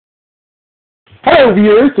Hello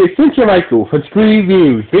viewers, it's Michael from Screen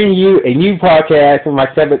Reviews, bringing you a new podcast from my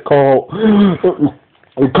segment called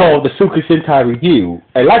the Super Sentai Review.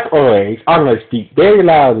 And like always, I'm going to speak very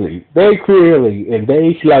loudly, very clearly, and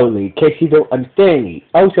very slowly in case you don't understand me.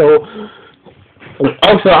 Also,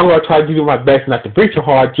 I'm going to try to do my best not to break your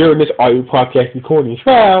heart during this audio podcast recording as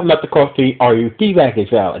well, not to cause any audio feedback as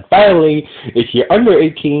well. And finally, if you're under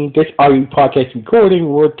 18, this audio podcast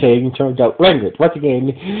recording will contain turned out language. Once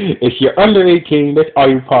again, if you're under 18, this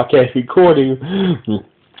audio podcast recording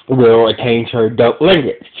will attain turned out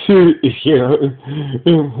language. If you're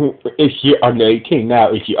under 18.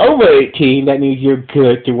 Now, if you're over 18, that means you're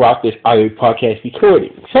good to watch this audio podcast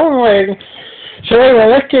recording. So anyway,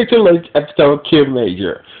 let's get to this episode of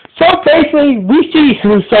Kiramager. So basically,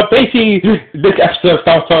 this episode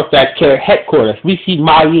starts off at headquarters. We see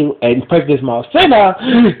Mayu and President Mashin,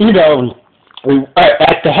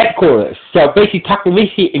 at the headquarters. So basically,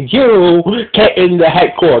 Takamichi and Jiro get in the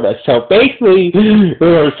headquarters. So basically,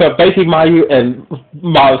 Mayu and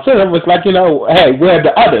Mashin was like, hey, where are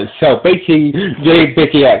the others? So basically, they're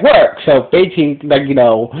busy at work. So basically,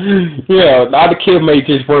 the other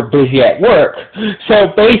Kiramagers were busy at work.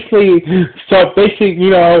 So basically, Jiro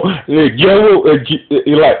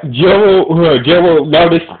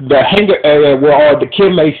noticed the hangar area where all the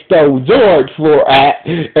Kirame stole Zords were at,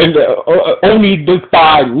 and only the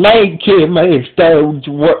 5 main Kirame stoves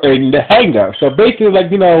were in the hangar. So basically, where are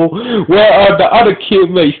the other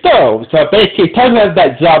Kirame stoves? So basically, it turns out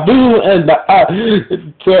that Zabu and the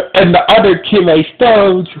other Kirame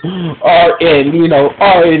stoves are in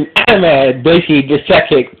anime, basically the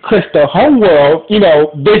second crystal homeworld,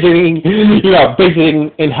 visiting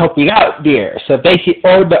and helping out there. So basically,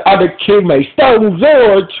 all the other Kirame stone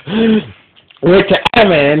Zords went to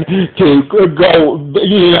Anaman to go,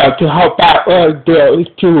 to help out there,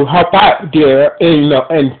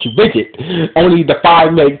 and to visit. Only the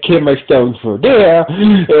 5 main Kirame stones were there.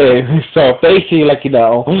 So basically,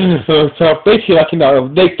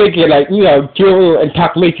 they figured, Jiro and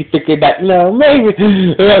Takamichi figured that, maybe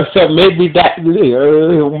that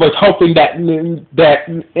was hoping that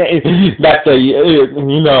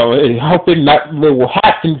hoping that will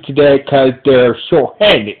happen today because they're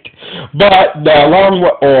short-handed. But the alarm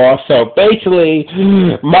went off, so basically,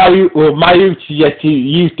 Mayu suggested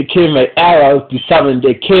use the Kirame arrows to summon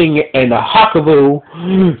the king and the Hakubu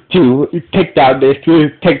to take down this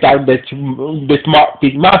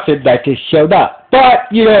monster that just showed up.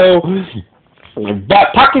 But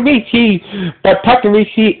Takamichi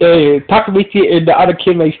and the other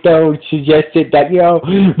Kirame stones suggested that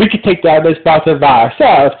we could take down this monster by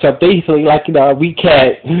ourselves. So basically, we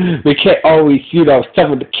can't always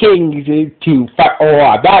summon the kings to fight all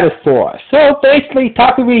our battles for us. So basically,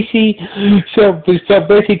 Takamichi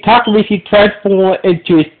transformed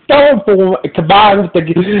into a stone form and combined and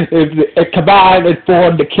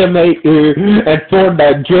formed the Kirame and formed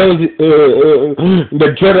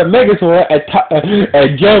the Jordan Megazord,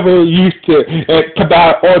 and Jiro used to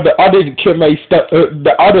combine all the other Kirame stuff,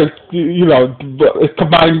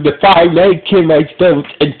 combining the 5 main Kirame stones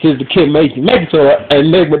into the Kirame Megazord,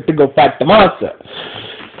 and they went to go fight the monster.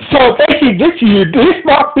 So basically, this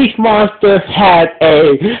Mark Beast monster had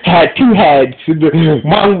 2 heads.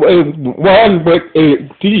 One with each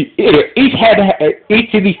of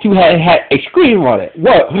these 2 heads had a screen on it.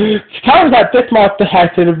 Well, it turns out this monster has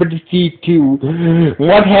the ability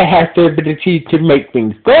one head has the ability to make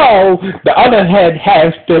things grow. The other head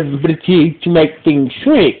has the ability to make things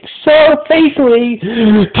shrink. So basically,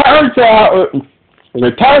 it turns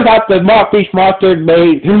out the Mark Beast monster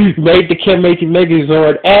made the Kiramager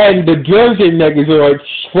Megazord and the Georgian Megazord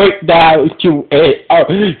shrink down to the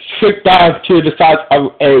size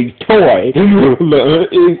of a toy,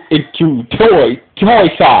 into toy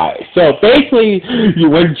size. So basically,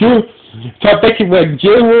 when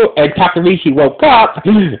Jiro and Takamichi woke up,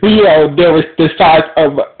 there was the size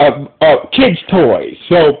of kids' toys.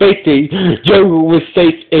 So basically, Jiro was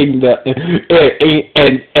safe in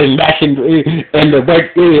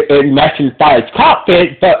Mashin Fire's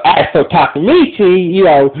cockpit, but as for Takamichi, he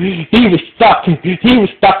was stuck in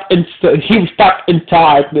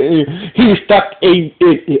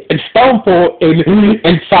Stoneport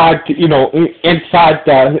inside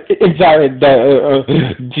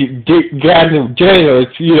random jailers,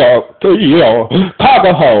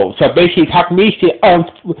 cargo hold. So basically, Takamichi,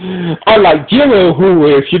 unlike Jiro, who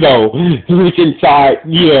is, who's inside,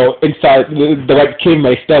 inside the Red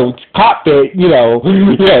Kinmei Stone's cockpit,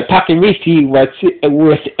 Takamichi was,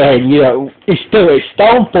 is still a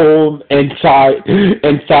stone form inside,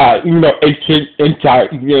 inside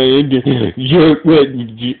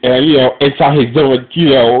his own,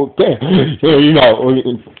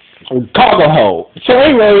 cargo hold. So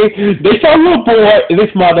anyway, they saw a little boy and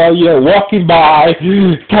his mother, walking by.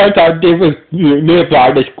 Turns out they was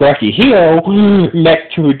nearby this grassy hill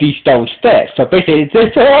next to these stone steps. So basically, they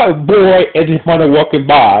saw a boy and his mother walking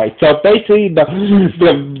by. So basically, the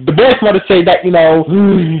boy's mother said that I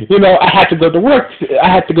had to go to work.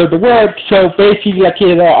 So basically, I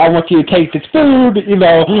want you to take this food.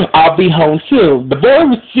 I'll be home soon. The boy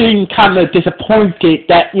was seeming kind of disappointed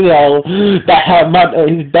that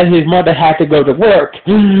that his mother had to go to work,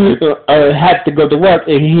 and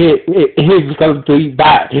he was going to be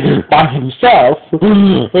by himself for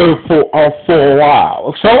a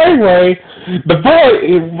while. So anyway,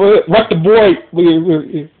 what the boy's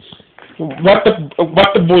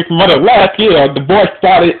mother left, the boy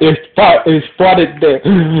spotted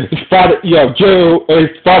Joe,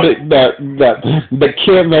 spotted the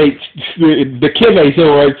Kinmei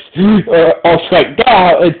Zords all straight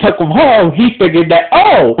down and took him home. He figured that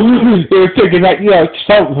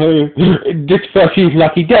this first his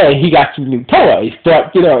lucky day he got some new toys,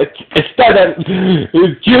 but instead of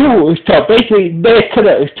Joe, so basically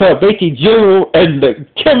Joe and the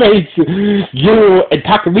Kinmei, Joe and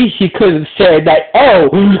Takamichi could have said that,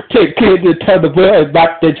 to tell the world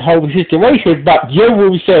about this whole situation, but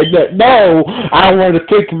Jiro said that, no, I don't want to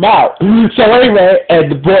freak him out. So anyway,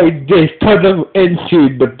 and the boy just put him into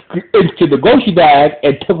the grocery bag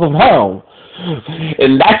and took him home.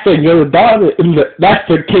 And that's when that's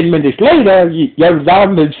when 10 minutes later,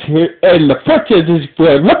 Yorodama and the Fortresses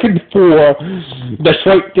were looking for the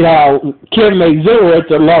straight down Kinmei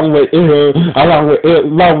Zords along with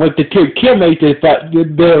the two Kinmeis, but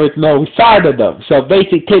there was no sign of them. So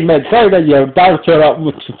basically 10 minutes later, Yorodama showed up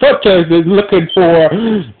with some Fortresses looking for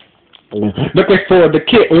the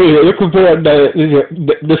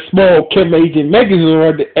small Kiramager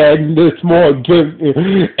Megazord and the small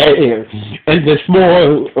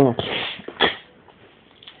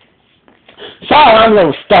sorry, I'm a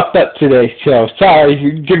little stuffed up today, so sorry,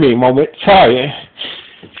 give me a moment. Sorry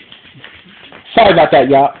about that,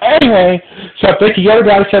 y'all. Anyway, so basically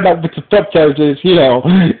Yorodama showed up with the Fortresses,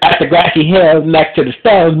 at the grassy hill next to the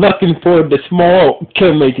stones, looking for the small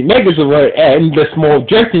Kiramager Megazord and the small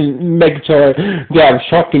Drinking Megazord that was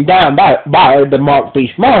struck down by the Mark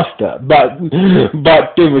Beast monster. But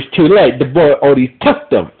it was too late. The boy already took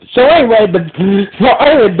them. So anyway,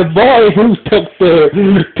 the boy who took the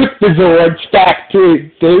Zords back to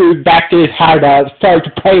his hideout, started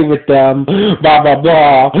to play with them, blah blah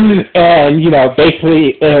blah, and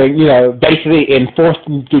basically enforced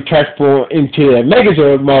him to transform into a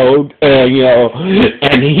Megazord mode,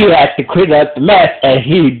 and he had to clean up the mess, and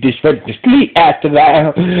he just went to sleep after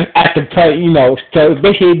that. After playing, so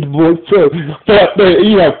basically the boy fought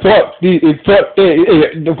these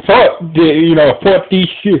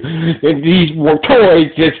were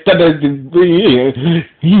toys instead of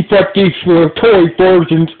he fought these toy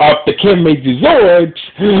versions of the Kiramager Zords,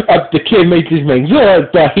 of the Kiramager's main Zords,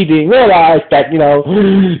 but he didn't realize that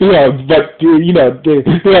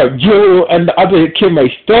Joe and the other Kinmei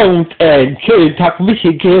Stones and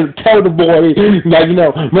Takamichi told the boy that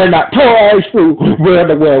we're not toys, we're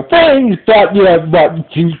the real things, but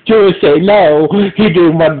Joe said no, he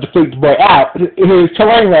didn't want to freak the boy out. So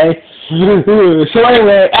anyway,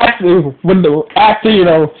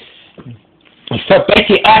 so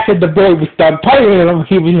basically, after the boy was done playing with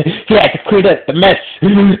him, he had to clean up the mess.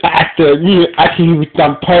 After he was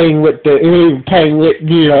done playing with the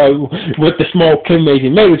small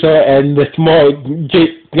Kiramager Megazord and the small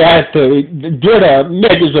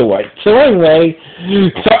Megazord. So anyway,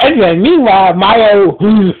 meanwhile,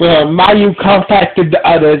 Mayu contacted the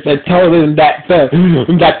others and told them that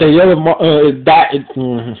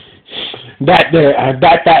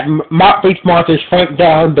Mark Beast monster shrank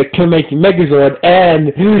down the Kiramager Megazord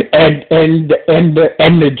and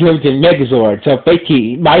the Drinking Megazord. So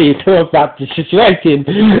basically, Mayu told about the situation,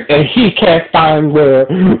 and he can't find where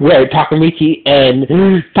Takamichi and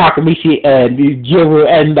Jiro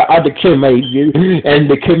and the other Kiramager and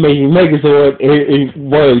the Kiramager Megazord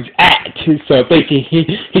was at. So basically, he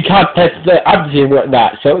contacted the others and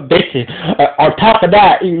whatnot. So basically, on top of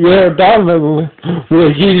that, Yorodama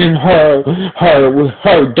was using her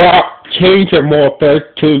dark changer morpher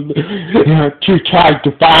to try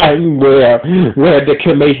to find where the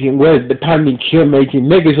tiny Kiramager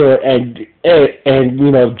Megazord and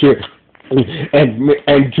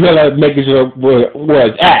and Driller Megazord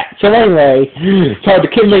was at. So anyway, so the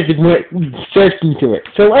Kiramager went searching to it.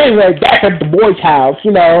 So anyway, back at the boy's house,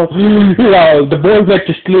 the boy went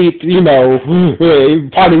to sleep,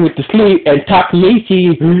 party with the sleep, and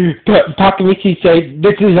Takamichi said,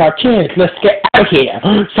 "This is our chance. Let's get out of here."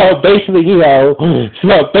 So basically,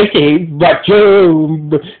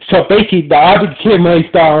 the other Kiramager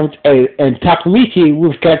stones and Takamichi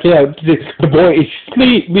was got the boy is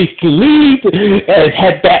asleep. We can leave and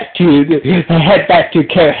head back to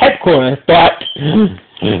care headquarters, but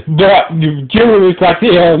Jimmy was like,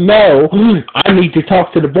 no, I need to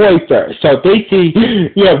talk to the boy first. So basically,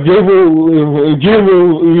 Jimmy,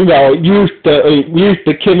 used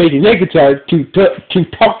the Kiramager Megazord to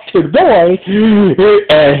talk to the boy,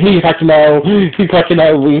 and he's like,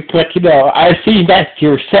 I see that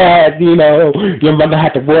you're sad, your mother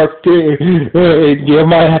had to work,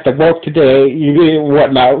 today,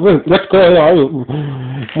 whatnot. What's going on?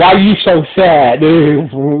 Why are you so sad?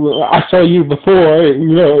 I saw you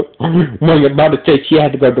before, when your mother said she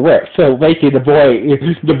had to go to work. So basically, the boy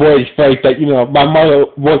is afraid that my mother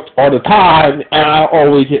worked all the time, and I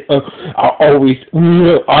always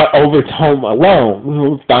home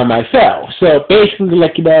alone by myself. So basically,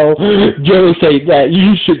 Jerry said that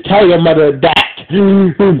you should tell your mother that.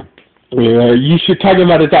 You should tell your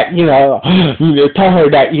mother that, tell her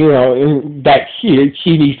that, that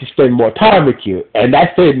she needs to spend more time with you. And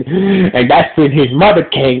that's when his mother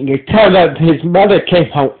came. It turned out his mother came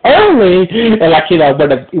home early, and when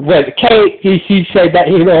the cake, she said that,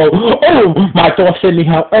 my boss sent me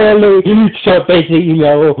home early, so basically,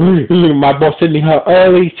 my boss sent me home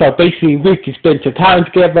early, so basically we could spend some time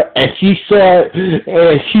together, and she saw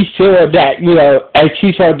that, and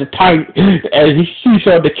she saw the time, and she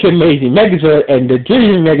saw the Kiramager Megazord and the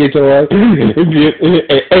Junior Megazord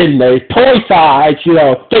in the toy size,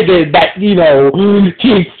 figured that,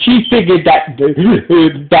 she figured that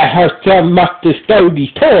her son must have stole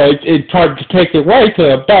these toys and tried to take it away to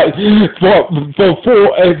her, but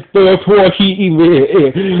before she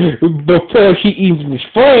even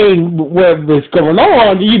explained what was going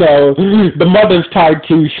on, the mother's tried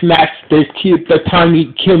to snatch the tiny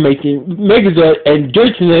Kiramager Megazord and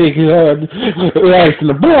Junior Megazord from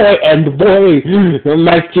the boy, and the boy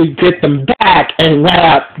managed to get them back and ran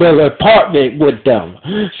out the apartment with them.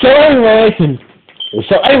 So anyway,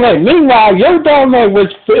 meanwhile, Yodame was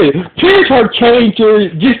here's her changer,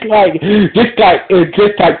 just like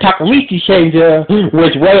Takamichi's changer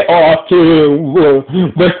was way off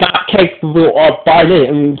was not capable of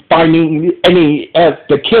finding any of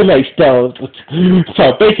the Kiramager stones.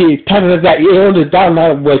 So basically, it turns out that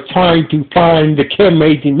Yodame was trying to find the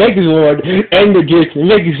Kiramager Megazord and the Junior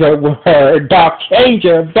Megazord with her dark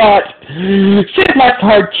changer, but seems like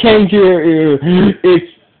her changer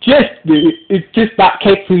it's just not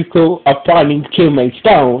capable of finding Kiramager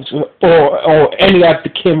stones or any of the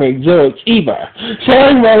Kiramager Zords either. So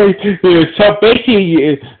anyway, so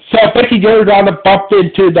basically you're gonna bump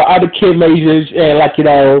into the other Kiramagers and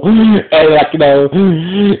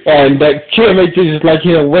the Kiramagers is like,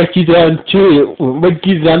 what you done to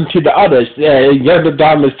the others.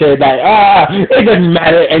 Yodama said it doesn't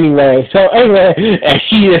matter anyway. So anyway, and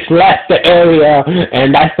she just left the area,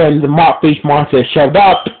 and that's when the Mark Beast monster showed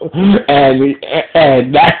up,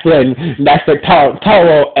 and that's when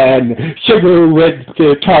Toro and Sugar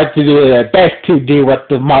tried to do their best to deal with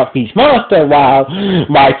the Mark Beast monster, while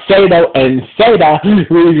Sato and Seda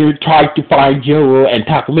really tried to find Juro and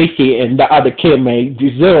Takamichi and the other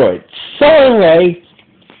Kiramager Zords.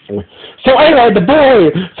 So anyway, the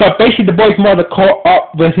boy's mother caught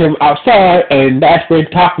up with him outside, and that's when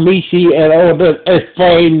Takamichi and all the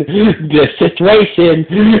explained the situation,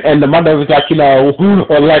 and the mother was like, I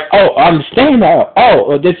understand that.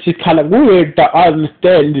 This is kind of weird, but I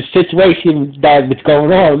understand the situation that was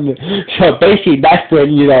going on. So basically, that's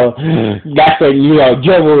when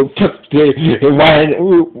Joe took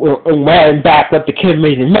ran back with the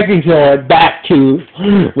Kiramager Megazord back to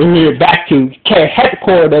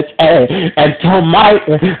headquarters and told Maya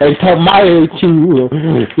to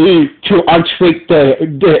to unsweep the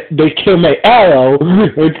Kiramager arrow.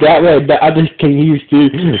 That way the others can use to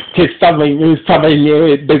summon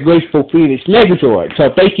the graceful Phoenix Megazord. So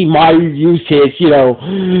basically Mario used his,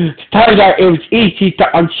 turns out it was easy to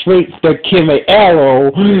unsweep the Kiramager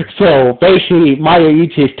arrow. So basically Mario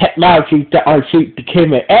used his technology to unsweep the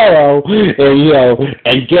Kiramager arrow,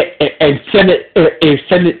 and send it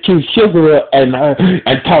to Sugar and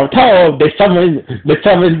Toto. They summoned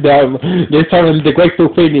the Grateful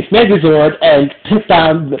Phoenix Megazord and took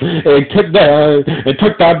down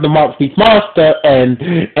the Monster monster, and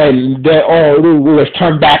they all was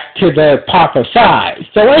turned back to the proper side.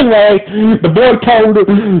 So anyway, the boy told.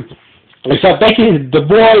 So basically, the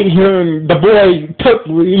boy took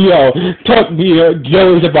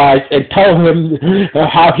Joe's advice and told him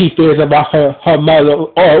how he feels about her mother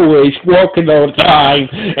always working all the time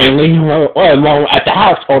and leaving her alone at the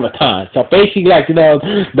house all the time. So basically,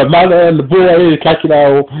 the mother and the boy is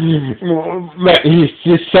he's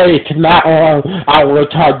just saying tonight on, I will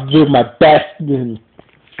try to do my best.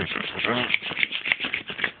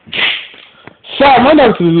 So my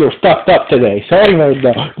nose is a little stuffed up today. So anyway,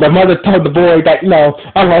 the mother told the boy that,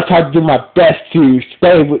 I'm going to try to do my best to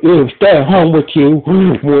stay home with you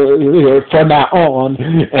from now on,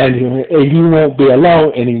 and you won't be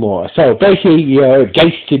alone anymore. So basically,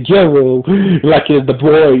 Jace to Jiro, the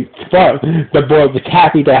boy was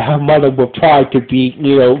happy that her mother would try to be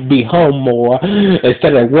home more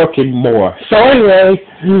instead of working more. So anyway,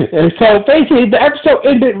 so basically the episode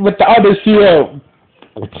ended with the others,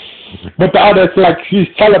 but the others, she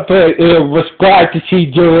celebrated, was glad to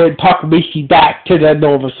see Joe and Takamichi back to their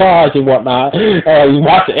normal size and whatnot, and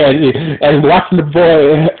watching the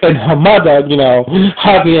boy and her mother,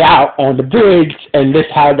 hugging out on the bridge, and this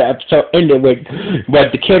how the episode ended with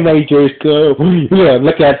the Kiramagers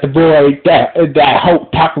looking at the boy that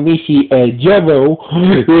helped Takamichi and Jiro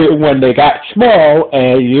when they got small,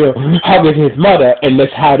 and hugging his mother, and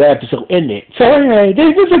that's how the episode ended. So anyway,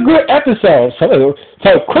 this was a good episode.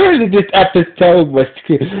 So clearly this episode was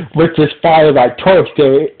inspired by Toy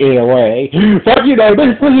Story in a way. But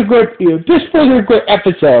this was a good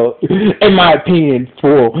episode in my opinion.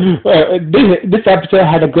 For this episode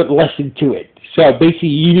had a good lesson to it. So basically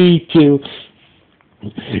you need to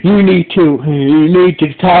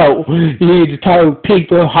tell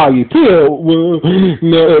people how you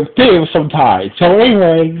feel sometimes. So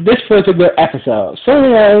anyway, this was a good episode. So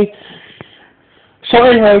anyway,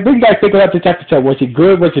 what do you guys think about this episode? Was it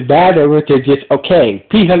good, was it bad, or was it just okay?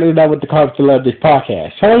 Please let me know what the comments below this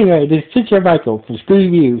podcast. So anyway, this is Teacher Michael from Screen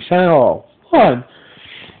Review. Sign off. 1.